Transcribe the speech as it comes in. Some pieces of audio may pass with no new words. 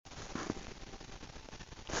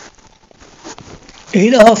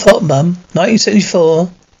In Half Hot Mum, 1974,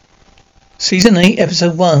 Season 8,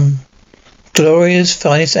 Episode 1. Gloria's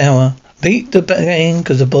finest hour. Beat the gang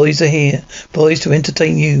because the boys are here. Boys to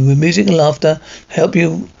entertain you with music and laughter, help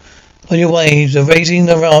you on your waves of raising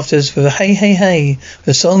the rafters with a hey hey hey,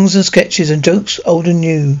 with songs and sketches and jokes old and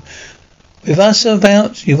new. With us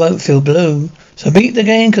about, you won't feel blue. So beat the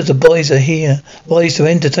gang because the boys are here. Boys to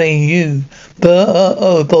entertain you.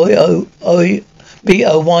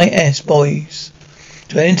 B-O-Y-S, boys.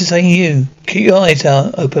 To entertain you. Keep your eyes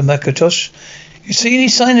out open, Macintosh. You see any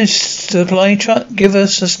sign of supply truck? Give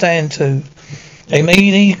us a stand to. They may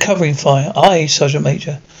need covering fire. Aye, Sergeant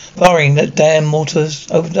Major. Firing, that damn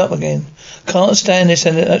mortar's opened up again. Can't stand this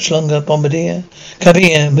any much longer, Bombardier. Come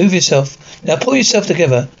here, move yourself. Now pull yourself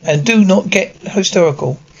together and do not get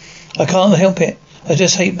hysterical. I can't help it. I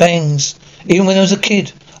just hate bangs. Even when I was a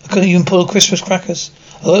kid, I couldn't even pull Christmas crackers.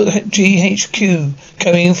 I look at GHQ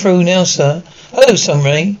coming through now, sir. Hello,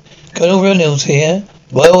 Sunray. Colonel Reynolds here.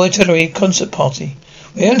 Royal Artillery concert party.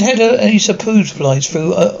 We haven't had any supplies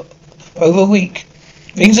through for over a week.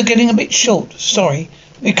 Things are getting a bit short. Sorry,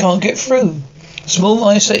 we can't get through. Small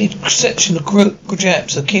isolated section of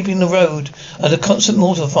Japs are keeping the road under constant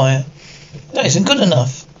mortar fire. That isn't good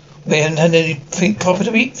enough. We haven't had anything proper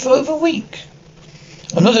to eat for over a week.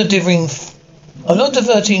 I'm not diverting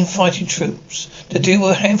fighting troops to deal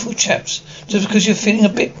with a handful of chaps just because you're feeling a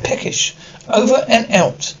bit peckish. Over and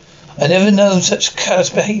out. I never known such callous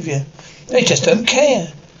behaviour. They just don't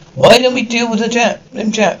care. Why don't we deal with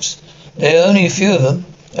them Japs? There are only a few of them.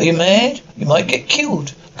 Are you mad? You might get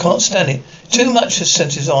killed. Can't stand it. Too much for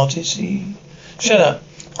sensitive artists. Shut up.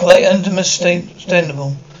 Quite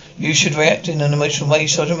understandable. You should react in an emotional way,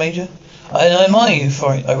 Sergeant Major. I admire you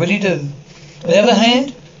for it. I really do. On the other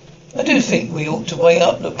hand, I do think we ought to weigh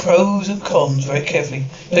up the pros and cons very carefully.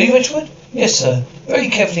 Don't you, Richard? Yes, sir. Very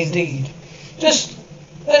carefully indeed. Just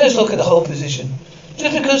let us look at the whole position.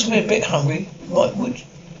 Just because we're a bit hungry, would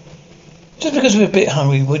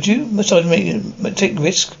you, Sergeant Major, take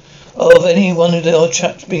risk of any one of our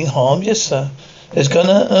chaps being harmed? Yes, sir. There's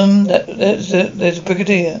there's a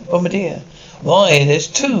bombardier. Why, there's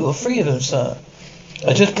 2 or 3 of them, sir.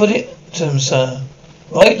 I just put it to them, sir.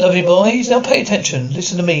 Right, lovely boys, now pay attention.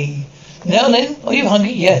 Listen to me. Now then, are you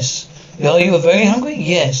hungry? Yes. Are you very hungry?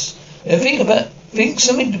 Yes. Then think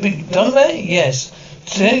something to be done about it? Yes.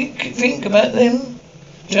 Think about them.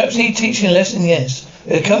 Chaps need teaching a lesson? Yes.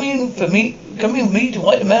 They're coming with me to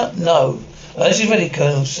wipe them out? No. This is ready,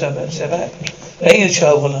 Colonel Sabat. There you,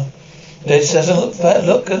 Charwaller. This doesn't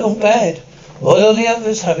look at all bad. What are the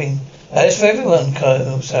others having? That is for everyone,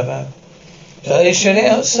 Colonel Sabat. Shall I shut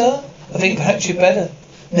it out, sir? I think perhaps you'd better.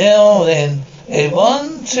 Now then, there's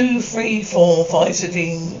 1, 2, 3, 4, 5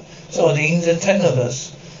 sardines and 10 of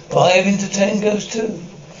us. 5 into 10 goes 2.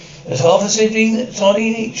 There's half a sardine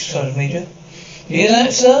each, Sergeant Major. You hear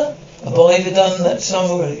that, sir? A boy has done that some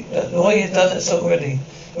already.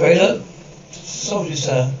 Very good, soldiers,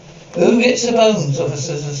 sir. Who gets the bones,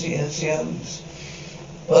 officers and COs?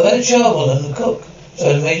 What about the charwoman and the cook?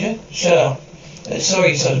 Sergeant Major? Shut up.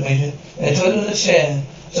 Sorry, Sergeant Major. They're total to share.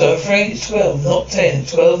 So I'm afraid it's 12, not 10.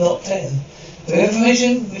 12, not 10. For your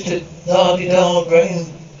information, Mr. Dardy-Dar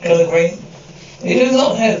Colonel Grain, they do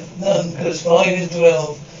not have none, because 5 and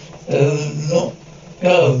 12 do not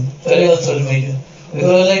go. Steady on, Sergeant Major. We've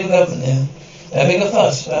got a Labour government now. They make a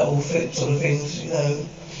fuss about all sort of things, you know.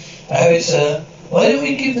 Have it, sir. Why don't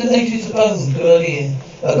we give the natives the bones? Good idea.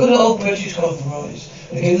 A good old British compromise.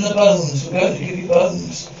 We give them the bones. We're going to give you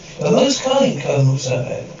bones. You're most kind, Colonel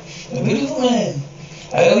Sabat. A beautiful man.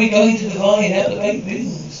 How are we going to divide out the baked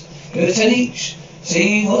beans? Give us 10 each.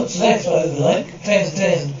 See what's left over, like 10.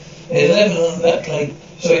 There's 11 on that plate.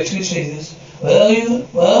 So it's 2 fingers.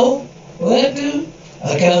 Will that do?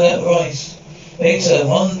 I count out rice. Thanks, sir.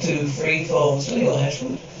 1, 2, 3, 4. Steady on,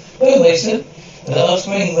 Ashwood. Don't waste it. The last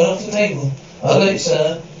grain went off the table. I got it,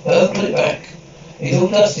 sir. Don't put it back. It's all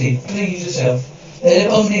dusty. Please yourself. Let the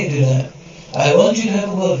bombardier do that. I want you to have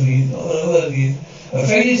a word with you. I'm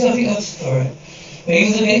afraid there's nothing else for it.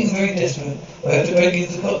 Things are getting very desperate. I have to break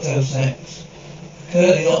into cocktail snacks.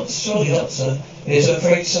 Surely not, sir. Yes, I'm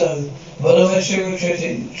afraid so. A bottle of sugar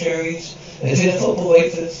cherries, a tin of football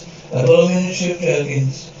wafers, a bottle of miniature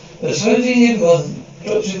jerkins. But supposing everyone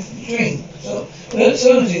drops in for drinks,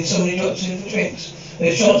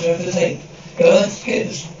 there's a chance we have to take. Go and get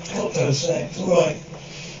the cocktail snacks, all right.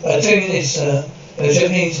 I tell you this, sir. The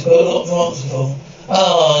Japanese have got a lot to answer for.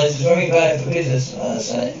 This is very bad for business. I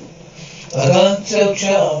say. I can't tell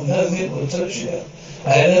chow, no milk or toast sugar.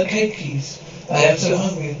 I have no cakes. I am so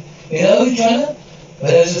hungry. You know, in China,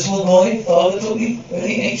 When I was a small boy, Father taught me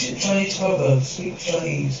many ancient Chinese proverbs. Speak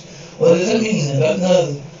Chinese. What does that mean? I don't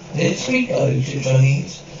know. I didn't speak ancient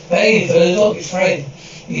Chinese. Hey, fellow dog, it's Fred.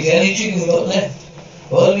 He's the only chicken we got left.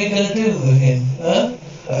 What are we going to do with him, huh?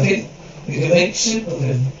 I think we can make soup of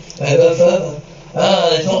him. And go further.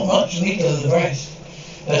 There's not much meat on the breast.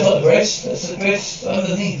 That's not the breast, that's the breast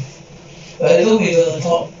underneath. But there's always on the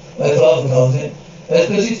top, my father calls it. That's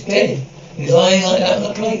because he's dead. He's lying like that on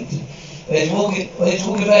the plate. When he's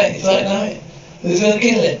walking back, he's like that. Who's going to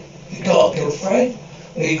kill it? You can't kill Fred.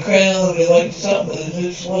 He crowd and wakes up with a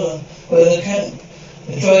new swallow in the camp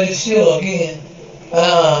and tried to steal again.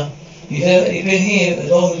 He's been here as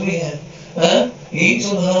long as we have. Huh? He eats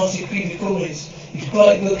all the nasty creepy crawlies. He's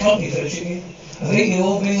quite good company for a chicken. I think you're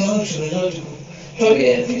all being emotional and logical. Try to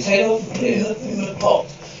get its head off and put it in the pot.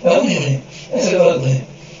 Now, wait a minute. Let's have a vote on it.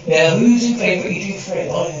 Now, who's in favour of eating Fred?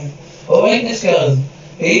 I am. Alright, let's go.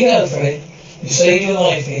 Here you go, Fred. You saved your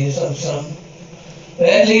life here, son.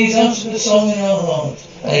 That leads us to the song in our heart,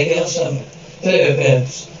 and ache in our stomach. There,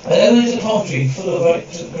 Babs. I know there's a palm tree full of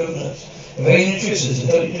ripe coconuts, very nutritious and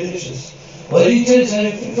totally delicious. Why did you tell us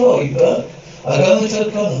anything before, you buck? I'll go and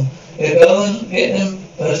tell Connor. He'll go and get them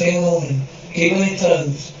first thing in the morning. Keep on your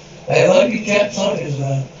toes. There might be Jap tigers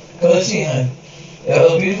around. Come and see how. There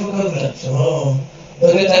are beautiful coconuts. Oh,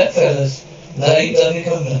 look at that, fellas. Lovely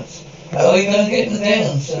coconuts. How are we going to get them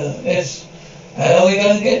down, sir? Yes. How are we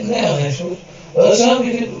going to get them down, Ashwood? Well, son,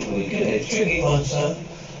 we could hit a tricky one, son.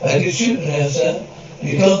 I could shoot them now, sir.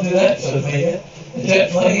 You can't do that, sir, Major. The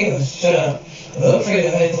Japs might hear us. Shut up. I'm not afraid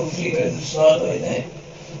of anything fleeing and smart like that.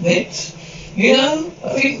 Nits. You know,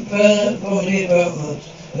 I think probably about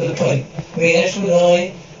the point. Me, Ashwood, and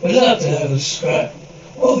I would love to have a scrap.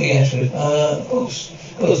 Won't we, Ashwood? Of course,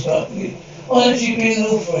 but why have you been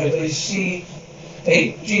authorized by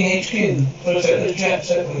GHQ for the Japs,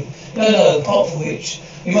 haven't we? No, apart from which,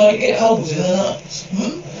 we might get holes in the nuts.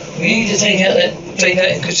 We need to take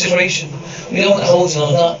that in consideration. We don't want holes in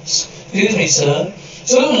our nuts. Excuse me, sir.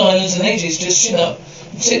 Solomon Islands and natives just shin up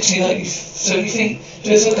 60, 70 feet,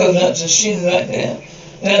 just look over nuts and shin back down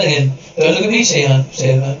again. Don't look at me, say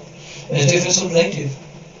about. There's a different sort of native.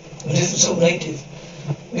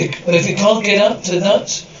 But if we can't get up to the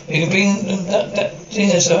nuts, we can bring them that thing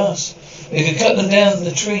that's to us. We can cut them down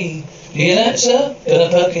the tree. Do you hear that, sir? Gunner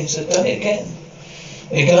Perkins has done it again.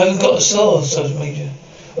 We haven't got a saw, Sergeant Major.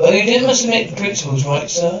 Well, you must admit the principles, right,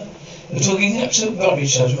 sir? You're talking absolute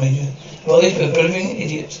rubbish, Sergeant Major. Well, he's a blithering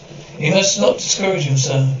idiot. You must not discourage him,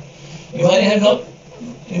 sir. You might not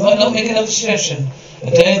make another suggestion.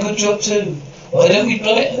 A damn good job, too. Why don't we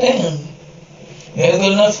blow it down? You haven't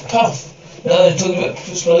got enough puff. No, I'm talking about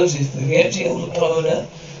explosives. If we empty all the powder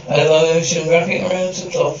out of our ammunition, wrap it around some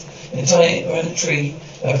cloth and tie it around the tree,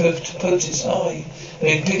 I poked its eye.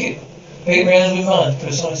 Then pick it around with mud,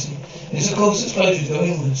 precisely. This will cause explosions to go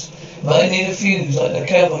inwards. Might need a fuse, like the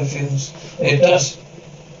cowboy fuse.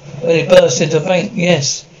 When it bursts into a bank,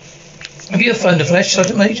 yes. Have you found a flash,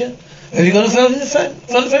 Sergeant Major? Have you got a phone in the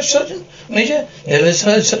flash, Sergeant Major? Never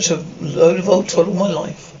heard such a load of old twaddle in my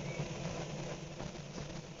life.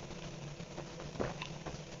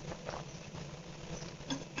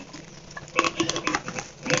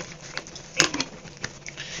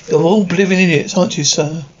 You're all blithering idiots, aren't you,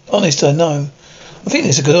 sir? Honest, I know. I think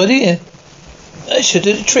that's a good idea. That should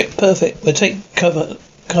do the trick. Perfect. We'll take cover.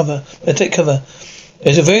 Take cover.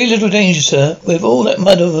 There's a very little danger, sir. With all that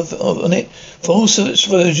mud on it, false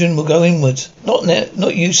explosion will go inwards.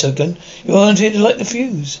 Not you, Sugden. You volunteered to light the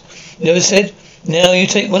fuse. You ever said, now you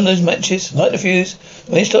take one of those matches, light the fuse.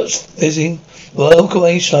 When it stops fizzing, walk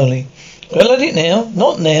away slowly. Don't light it now.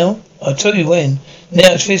 Not now. I'll tell you when.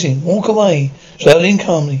 Now it's fizzing. Walk away. Slowly and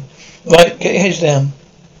calmly. Right, get your heads down.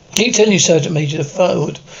 Keep telling you, Sergeant Major, the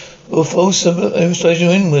forward will force the explosion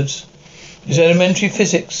inwards. It's elementary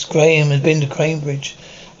physics. Graham has been to Cambridge.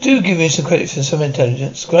 Do give me some credit for some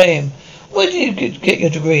intelligence. Graham, where did you get your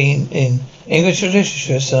degree in? English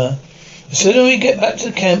literature, sir. The sooner we get back to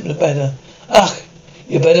the camp, the better.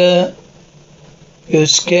 You're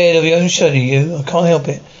scared of your own shadow, you. I can't help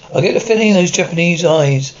it. I get the feeling in those Japanese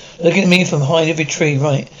eyes looking at me from behind every tree.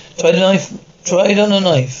 Right. Try it on a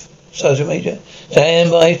knife, Sergeant Major.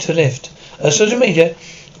 Stand by to lift. Sergeant Major,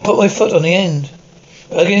 put my foot on the end.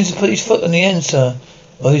 Begins to put his foot on the end, sir,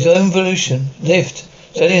 of his own volition. Lift.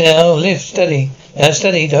 Steady now. Lift. Steady. Now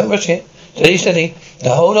steady. Don't rush it. Steady.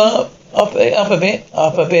 Now hold on up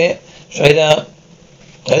a bit. Straight up.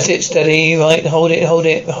 That's it. Steady. Right. Hold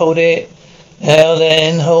it. Now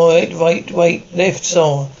then. Hold it. Wait. Lift.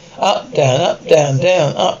 So. Up, down,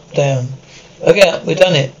 down, up, down. Look out. We've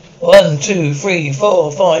done it. 1, 2, 3,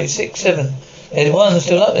 4, 5, 6, 7. There's one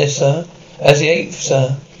still up there, sir. As the 8th,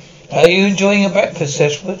 sir. How are you enjoying your breakfast,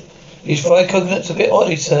 Ashwood? These fried coconuts a bit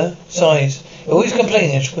oily, sir. Size. You always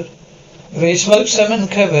complain, Ashwood. If you smoked salmon and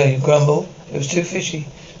caviar, you grumble. It was too fishy.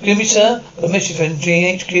 Excuse me, sir. Got a message from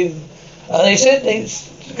GHQ. They said they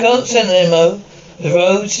can't send an MO. The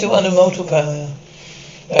road's still under mortal power.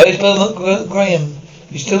 How is Beaumont Graham?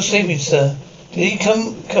 He's still sleeping, sir. Did he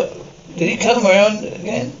come around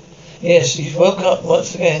again? Yes, he's woke up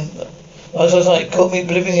once again. Last night, called me a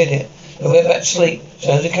living idiot. I went back to sleep.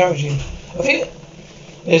 Sounds encouraging. I think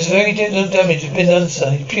there's very little damage has been done,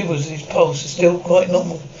 sir. His pupils, his pulse is still quite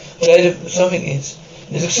normal. Something is.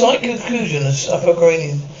 There's a slight confusion of upper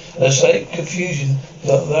cranium, and a slight confusion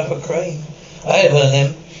of the upper crane. I had one of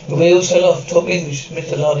them. The wheels fell off. Talk English,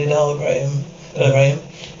 Mr. Lardinal Graham.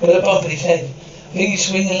 Got a bump in his head. I think he's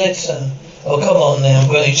swinging lead, sir. Oh, come on now,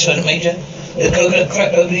 Granny Sergeant Major. The coconut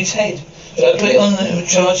cracked over his head. Shall I put it on the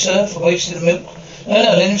charge, sir, for wasting the milk? No,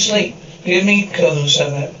 let him sleep. Give me coconut,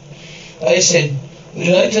 sir. I said, would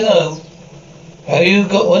you like to know how you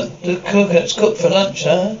got the coconuts cooked for lunch,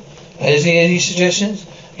 huh? Has he any suggestions?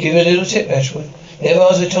 Give a little tip, Ashwood. Never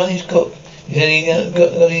asked a Chinese cook. He's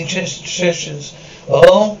got any suggestions?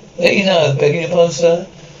 Well, let you know, begging your pardon, sir.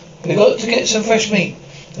 We've got to get some fresh meat.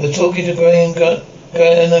 We're talking to Graham,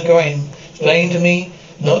 explaining to me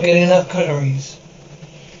not getting enough calories.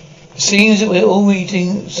 It seems that we're all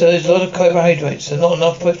eating, so there's a lot of carbohydrates and not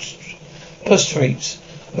enough phosphates.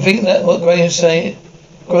 I think that what Graham says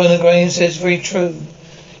is very true.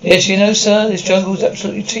 Yes, you know, sir, this jungle is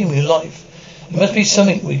absolutely teeming with life. It must be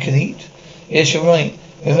something we can eat. Yes, you're right.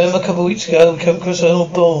 Remember a couple of weeks ago we came across an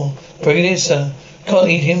old boar. Brigadier, sir. Can't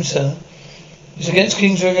eat him, sir. It's against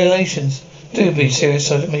King's regulations. Do be serious,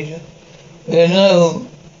 Sergeant Major. We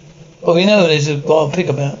know there's a wild pig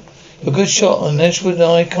about. You're a good shot, and Ashwood and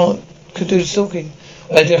I could do the stalking.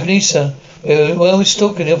 We're Japanese, sir. We're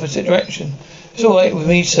stalking the opposite direction. It's all right with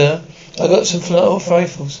me, sir. I got some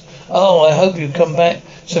rifles. Oh, I hope you come back.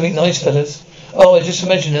 Something nice, fellas. Oh, I just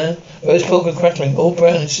imagine her. Roast pork and crackling, all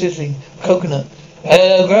brown and sizzling. Coconut.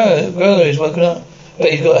 Hello, Grower is woken up.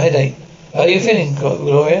 But he's got a headache. How are you feeling,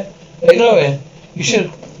 Gloria? Hey, Gloria. You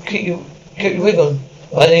should keep your wig on.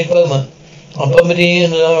 My name's Beaumont. I'm Bombardier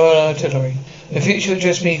and Artillery. In the future,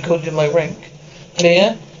 address me according to my rank.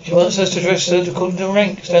 Clear? She wants us to address her according to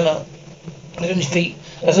rank. Stand up. He's on his feet.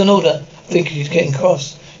 That's an order. I think he's getting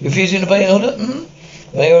cross. Refusing to obey an order?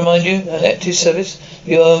 May I remind you, an active service,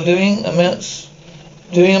 you are doing amounts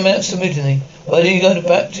to mutiny. Why don't you go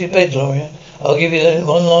back to your bed, Gloria? I'll give you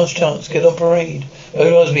one last chance. Get on parade. Oh,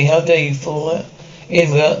 Rosby, how dare you fall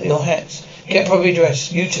in without your hats? Get properly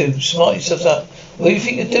dressed. You two, smart yourselves up. What do you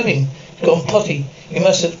think you're doing? You've gone potty. You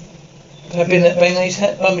must have been banging his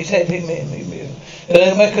head, bumping his head.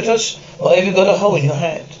 Hello, Macintosh. Why have you got a hole in your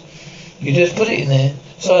hat? You just put it in there.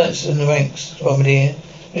 Silence in the ranks, Bombardier.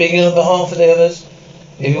 Speaking on behalf of the others.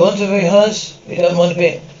 If you want to rehearse, we don't mind a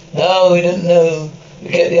bit. No, we don't know. We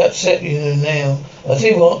get the upset you now. I'll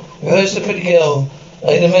tell you what, rehearse the pretty girl.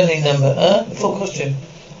 Like the medley number, huh? The full costume.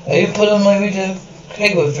 Have you put on my Rita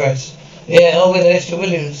Hayworth dress? Yeah, I'll wear the Esther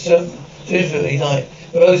Williams. Seriously, like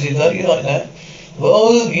Rosie, you like that?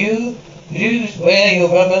 Well, you wear your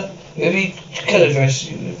rubber ruby colour dress,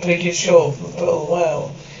 you pleated shawl. Oh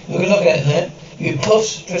wow, you can look at that. You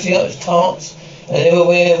puffs dressing up as tarts and never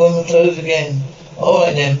wear women's clothes again. All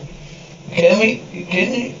right then. Can you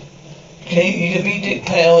be Dick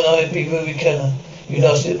Powell and I'd be Ruby Keller? You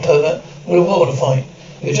nasty pervert. What a war to fight.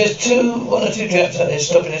 There's just one or two Japs out there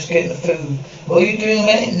stopping us getting the food. What are you doing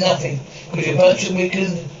about it? Nothing. Because you're a bunch of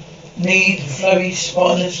weakened, flabby,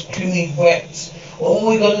 spineless, puny wets. All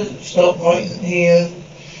we got to stop right here.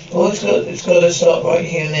 It's got to stop right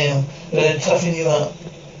here now. They're toughen you up.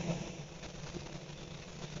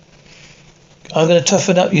 I'm going to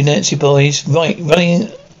toughen up you Nancy boys. Right, running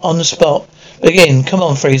on the spot. Begin. Come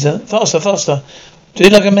on, Fraser. Faster. Do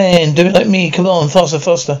it like a man. Do it like me. Come on,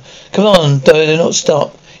 faster. Come on, do not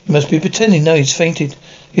stop. You must be pretending. No, he's fainted.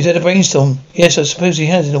 He's had a brainstorm. Yes, I suppose he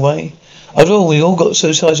has in a way. After all, we all got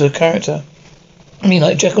so sides of a character. I mean,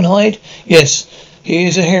 like Jekyll and Hyde? Yes, he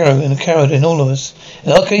is a hero and a coward in all of us.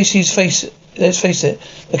 In our case, let's face it,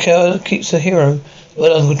 the coward keeps the hero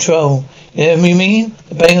well under control. You know what I mean?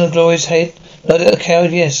 The bang on the glorious head. Not a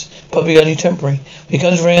coward, yes. Probably only temporary. When he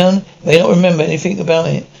comes round, may not remember anything about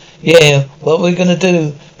it. Yeah, what are we going to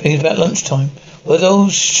do? Thinking about lunchtime. What are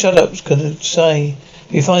those shut-ups going to say?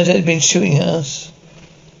 If he finds out he's been shooting at us.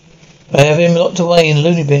 I have him locked away in the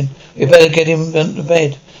loony bin. We better get him to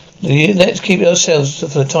bed. Let's keep it ourselves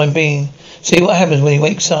for the time being. See what happens when he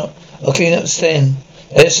wakes up. I'll clean up the stand.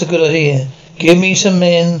 That's a good idea. Give me some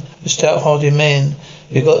men, stout-hearted men.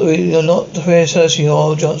 You're not searching your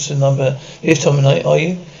old Johnson number this time of night, are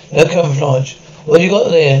you? No camouflage. What you got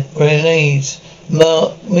there? Grenades,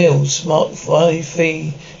 mills, smart 5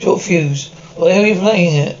 short fuse. What the hell are you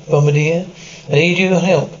playing at, Bombardier? I need your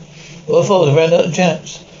help. What for? To round up the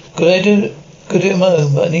Japs. Could do it my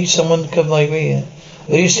own, but I need someone to cover my rear.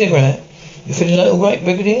 Where are you cigarette? You feeling like alright,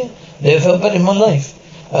 Brigadier? Never felt better in my life.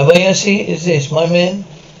 The way I see it is this, my men,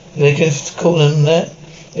 they can call them that,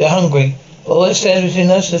 they're hungry. All that stands between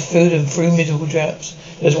us is food and 3 miserable Japs.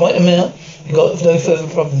 Just wipe them out, you got no further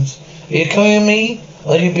problems. Are you coming with me?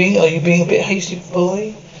 Are you being a bit hasty,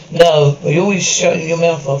 boy? No, you're always shutting your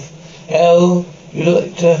mouth off. How you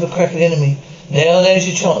look to have a cracking enemy. Now there's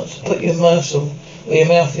your chance to put your muscle where your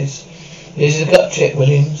mouth is. This is a gut check,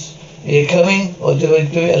 Williams. Are you coming, or do I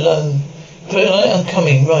do it alone? Put it like I'm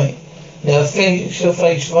coming, right. Now fix your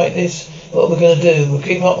face, right this. What we're going to do, we'll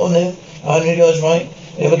keep up on them, 100 yards right.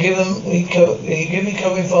 Then we'll give me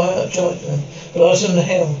covering fire, charge them, blast them to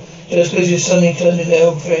hell, just because you suddenly turned into their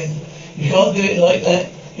old friend. You can't do it like that,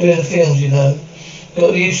 doing the films, you know.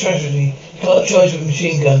 Got to use strategy. You can't charge with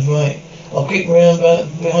machine guns, right. I'll keep around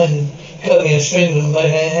behind them, cut me and strangle them by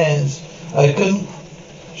their hands. I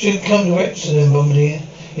shouldn't come direct to them, Bombardier.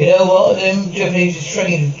 You know what, them Japanese is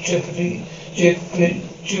trained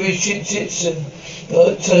Jewish chits and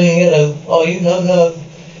turning yellow. Oh, you no.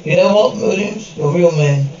 You know what, Williams? You're a real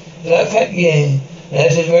man. Is that a fact? Yeah.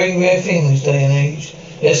 That's a very rare thing this day and age.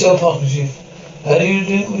 Let's have a partnership. How do we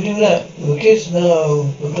do that? With a kiss? No.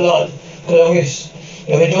 With blood. Cut our wrists.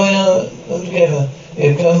 If we join them together,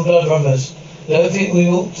 we become blood brothers. I don't think we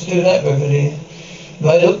ought to do that, Brigadier.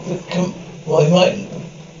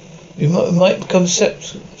 We might become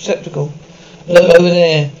skeptical. Look over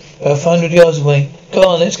there, about 500 yards away. Come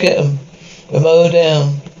on, let's get them. We're mowed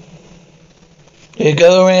down. They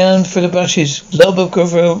go around through the bushes. Lob of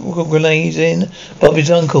grenades in Bobby's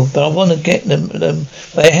uncle, but I want to get them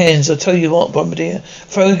by hands. I'll tell you what, Bombardier.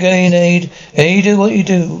 Throw a grenade, and you do what you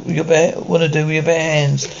do. Want to do with your bare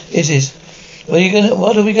hands. This is.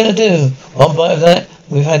 What are we gonna do? One bite of that,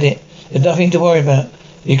 we've had it. There's nothing to worry about.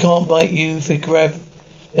 You can't bite you if we grab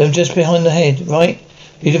them just behind the head, right?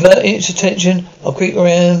 You divert its attention, I'll creep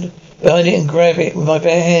around behind it and grab it with my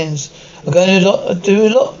bare hands. I'm going to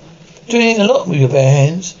doing a lot with your bare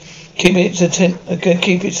hands. Keep its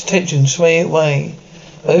attention, sway it away.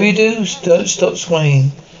 Whatever you do, don't stop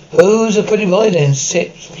swaying. Who's a pretty boy then?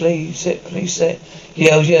 Sit, please, sit.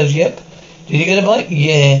 Yells, yep. Did you get a bite?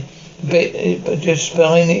 Yeah. But just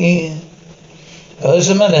behind the ear. What's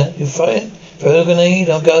the matter? You frightened? Throw a grenade,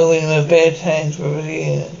 I'll go in with bare hands over the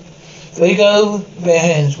ear. There you go, bare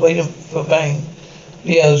hands, waiting for bang.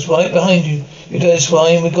 Yells, right behind you. You dirty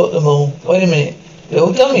swine, we got them all. Wait a minute. They're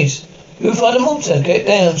all dummies. Who fired a mortar? Get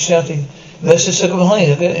down, shouting. Must have stuck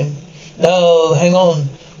behind, I'll get him. No, hang on.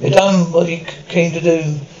 We've done what you came to do.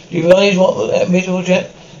 Do you realise what that miserable Jap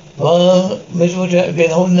has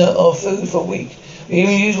been holding our food for a week? We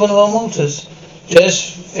even used one of our mortars.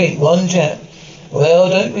 Just think, one Jap. Well,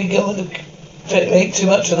 don't we go to make too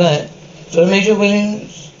much of that. So Major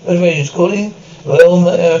Williams calling Royal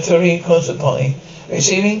Military Concert Party.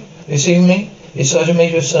 Receiving me? It's Sergeant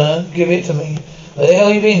Major, sir. Give it to me. Where the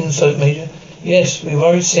hell you been, Sergeant Major? Yes, we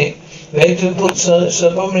worried sick. We had to put Sir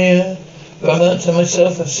Bombardier, Grumman to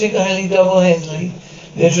myself and single-handedly, double-handedly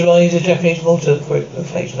neutralize the Japanese mortar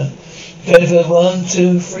replacement. Counted for 1,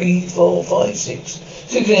 2, 3, 4, 5, 6.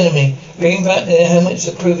 6 enemy. Bring back their helmets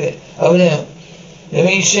to prove it. Over now. Let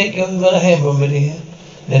me shake your hand, Bombardier.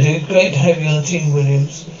 It'd be great to have you on the team,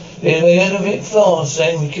 Williams. We went a bit far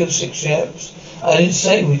saying we killed 6 Japs. I didn't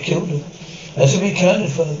say we killed them. That's what we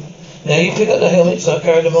counted for them. Now you pick up the helmets, I'll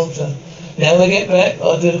carry the mortar. Now when we get back,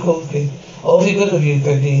 I'll do the calling. Awfully good of you,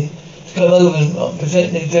 Brigadier, to come over and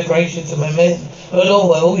present the decorations to my men. But I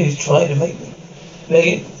always try to make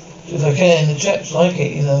it if I can. The chaps like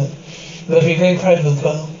it, you know. We must be very proud of them,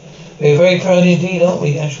 Colonel. We're very proud indeed, aren't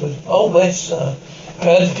we, Ashwood? Oh, West, sir.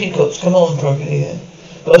 Proud of peacocks. Come on, Brigadier.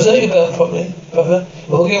 But I'll tell you about properly, brother.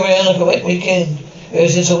 Walking around like a wet weekend. Ever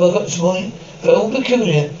since I woke up this morning, felt all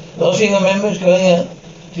peculiar. Last thing I remember is going out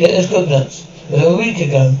to get those coconuts. It was a week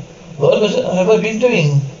ago. What have I been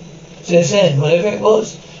doing since then? Whatever it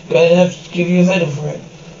was, going to have to give you a medal for it.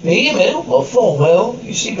 Me, a medal? What for? Well,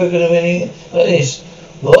 you see, Brigadier, like this.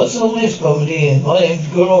 What's all this, Bombardier? My name's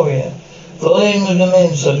Gloria. Fall in with the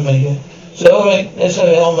men, Sergeant Major. So, alright, let's have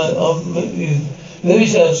it. I'll move you. Move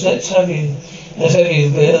yourselves, let's have you. But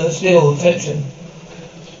still, attention.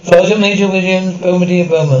 Sergeant Major Williams, Bombardier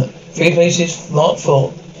Beaumont. 3 places, march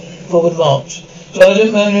forward march.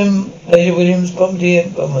 Sergeant Major Williams, Bombardier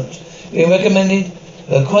Beaumont. Being recommended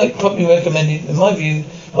Quite properly recommended, in my view,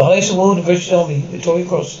 the highest award of the British Army, Victoria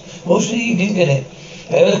Cross. Fortunately, he didn't get it.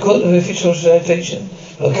 However, the quote of official citation,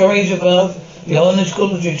 for courage above, beyond his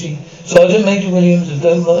call of duty, Sergeant Major Williams of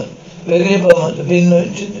Dunlop, Brigadier Beaumont, have been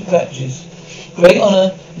mentioned patches. Great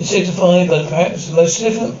honour is signified by perhaps the most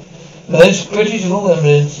significant, most British of all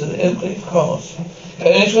emblems, the Oakleaf Cross.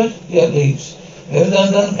 Captain Edgeworth, the Oakleaves. We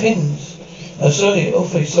haven't done pins. I'm sorry,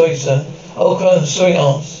 awfully sorry, sir. Oh, crap, sorry,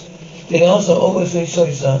 arse. The arse, I'm awfully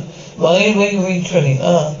sorry, sir. My way of retraining.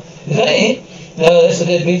 Ah, is that it? No, that's a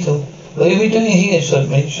dead beetle. What are we doing here,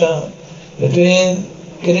 Sergeant Major? Shut up. We're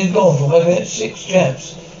getting gone from over 6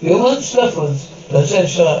 chaps. We all want stuff ones. Don't say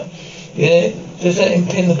shut up. Yeah, just let him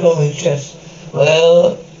pin the gun in his chest.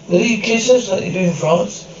 Well, will he kiss us like they do in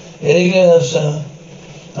France? Here they go, sir.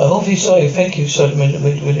 I'm awfully sorry. Thank you, Sergeant Major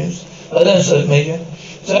Williams. Well done, Sergeant Major.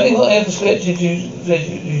 Exactly what I have expected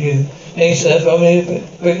you. Hey, sir,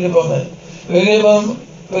 Brigadier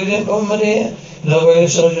Bombardier. Not a regular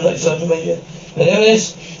soldier like Sergeant Major. But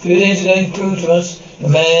nevertheless, 2 days ago he proved to us the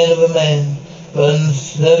man of a man. But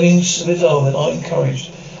unswerving resolve and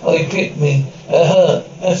unencouraged. Oh, he picked me. That hurt.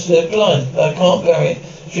 That's the blood. I can't bear it.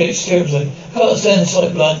 Shrieks terribly. I can't stand the sight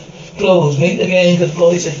of blood. Applause. Meet the gang because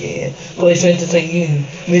boys are here. Boys to entertain you.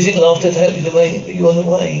 Music, laughter to help you on the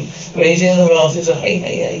way. Raising on the rafters. Hey,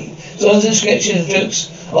 hey, hey. Songs and sketches and jokes.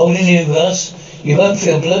 Holding you with us. You won't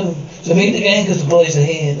feel blue. So meet the gang because the boys are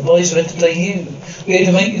here. The boys to entertain you. We're here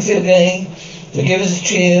to make you feel gay. So give us a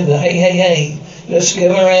cheer with a hey, hey, hey. Let's go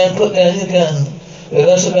around, put down your gun. With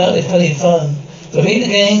us about this plenty of fun. So meet the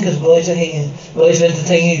gang because the boys are here. Boys to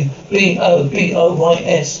entertain you.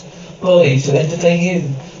 B-O-B-O-Y-S. Boys to entertain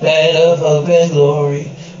you. Land of hope and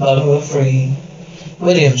glory. Mother of free.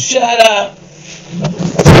 Williams, shut up!